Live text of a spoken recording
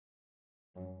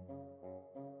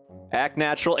Act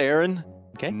natural, Aaron.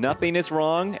 Okay. Nothing is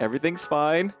wrong. Everything's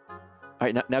fine. All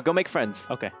right, now go make friends.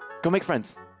 Okay. Go make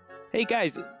friends. Hey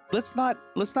guys, let's not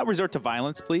resort to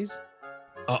violence, please.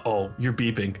 Uh-oh, you're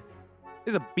beeping.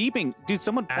 There's a beeping, dude.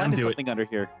 Someone planted something under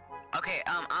here. Okay,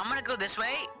 I'm gonna go this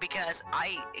way because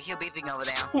I hear beeping over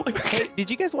there. Hey, did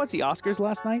you guys watch the Oscars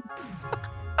last night?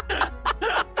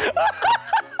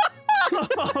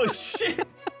 Oh shit!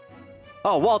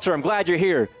 Oh, Walter, I'm glad you're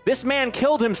here. This man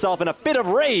killed himself in a fit of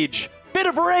rage. Fit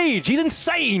of rage. He's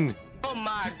insane. Oh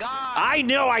my god! I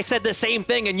know I said the same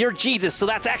thing, and you're Jesus, so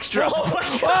that's extra. Oh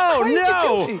my Oh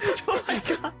no! Oh my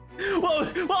god!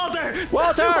 Whoa, Walter!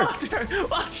 Walter! Walter!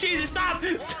 Oh, Jesus, stop!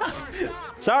 Stop!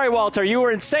 Sorry, Walter, you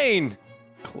were insane.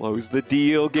 Close the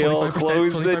deal, Gil. 25%,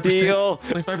 Close the 25%, deal.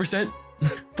 25%,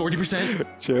 40%,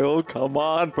 Chill, come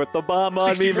on, put the bomb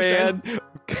on me, 60%. man.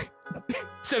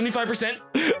 75%,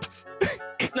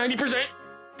 90%,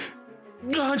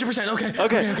 100%. Okay.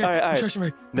 Okay, all right.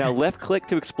 Sorry. Now left click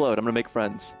to explode. I'm gonna make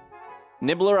friends.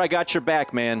 Nibbler, I got your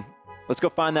back, man. Let's go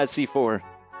find that C4.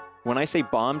 When I say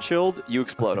bomb chilled, you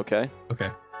explode, okay? Okay.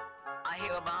 I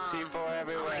hear a bomb. C4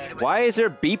 everywhere. Why is there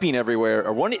beeping everywhere?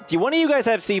 Or do one of you guys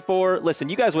have C4? Listen,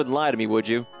 you guys wouldn't lie to me, would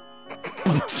you?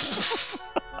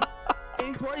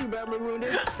 You badly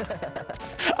wounded.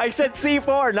 I said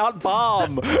C4, not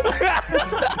bomb.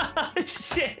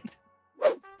 Shit.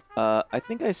 I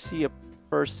think I see a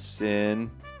person.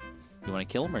 You want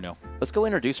to kill him or no? Let's go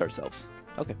introduce ourselves.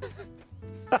 Okay.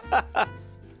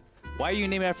 Why are you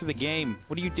named after the game?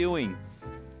 What are you doing?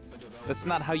 That's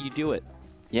not how you do it.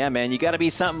 Yeah, man, you gotta be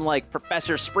something like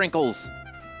Professor Sprinkles.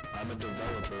 I'm a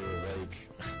developer, like,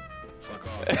 fuck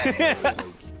off. Like,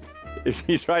 Is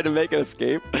he trying to make an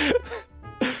escape?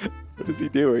 What is he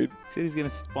doing? He said he's gonna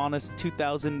spawn us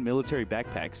 2,000 military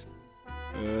backpacks.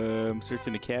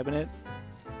 Searching the cabinet.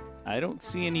 I don't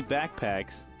see any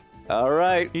backpacks. All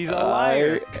right. He's a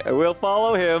liar. I will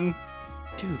follow him.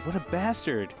 Dude, what a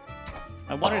bastard.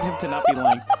 I wanted him to not be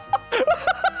lying.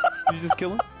 Did you just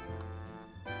kill him?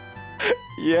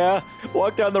 Yeah,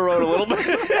 walk down the road a little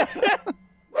bit.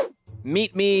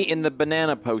 Meet me in the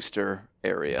banana poster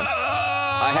area.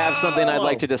 I have something I'd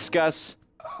like to discuss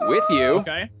with you.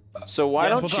 Okay. So why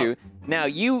Yes, don't what's you? up? Now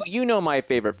you know my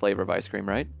favorite flavor of ice cream,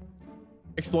 right?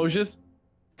 Explosions.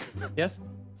 Yes.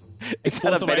 Is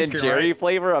that a Explosive Ben ice and cream, Jerry right?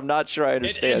 flavor? I'm not sure I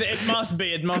understand. It must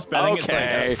be. It must be. I think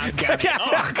Okay.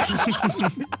 It's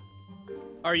like oh.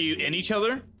 Are you in each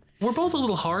other? We're both a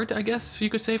little hard, I guess you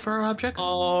could say, for our objects.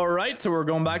 All right. So we're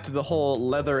going back to the whole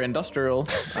leather industrial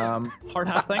hard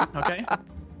hat thing. Okay.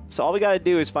 So all we gotta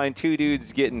do is find two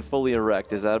dudes getting fully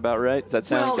erect. Is that about right? Does that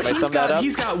sound? Well, Can I sum that up?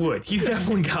 he's got wood. He's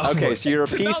definitely got wood. Okay, so you're a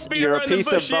piece. beat You're a around the piece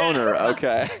of bush yet. boner.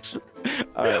 Okay.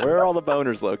 All right. Where are all the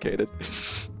boners located?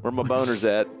 Where my boners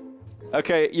at?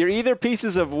 Okay, you're either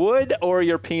pieces of wood or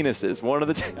you're penises. One of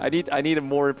the two. I need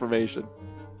more information.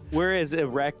 We're as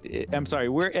erect. I'm sorry.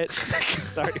 We're at.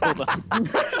 Sorry, hold on.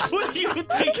 What do you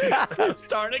think?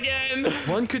 Start again.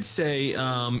 One could say,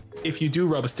 if you do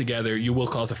rub us together, you will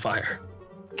cause a fire.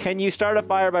 Can you start a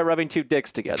fire by rubbing two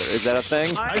dicks together? Is that a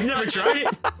thing? I've never tried it.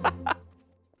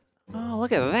 Oh,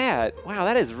 look at that! Wow,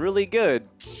 that is really good.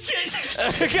 Shit.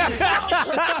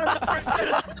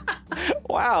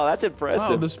 Wow, that's impressive.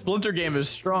 Wow, the Splinter game is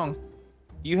strong.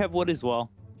 You have wood as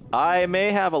well. I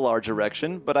may have a large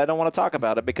erection, but I don't want to talk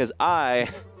about it because I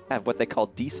have what they call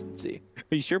decency.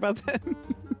 Are you sure about that?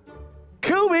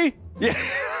 Kubi! Yeah.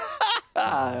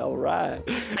 All right.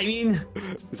 I mean,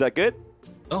 Is that good?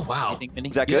 oh wow.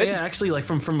 Is that Yeah, good? yeah, actually, like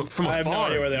from I have no afar,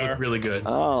 idea where they they look are. really good.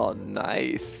 Oh,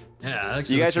 nice. Yeah,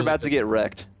 actually You guys looks are really about to good. get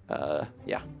wrecked.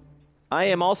 Yeah. I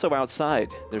am also outside.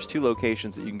 There's two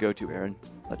locations that you can go to, Aaron.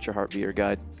 Let your heart be your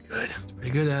guide. good. It's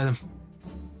pretty good, Adam.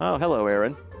 Oh, hello,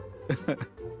 Aaron.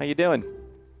 How you doing?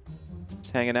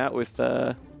 Just hanging out with,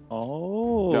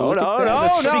 Oh. No, look at no, that. no,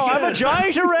 That's no, pretty I'm a good.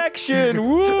 giant erection!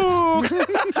 Woo!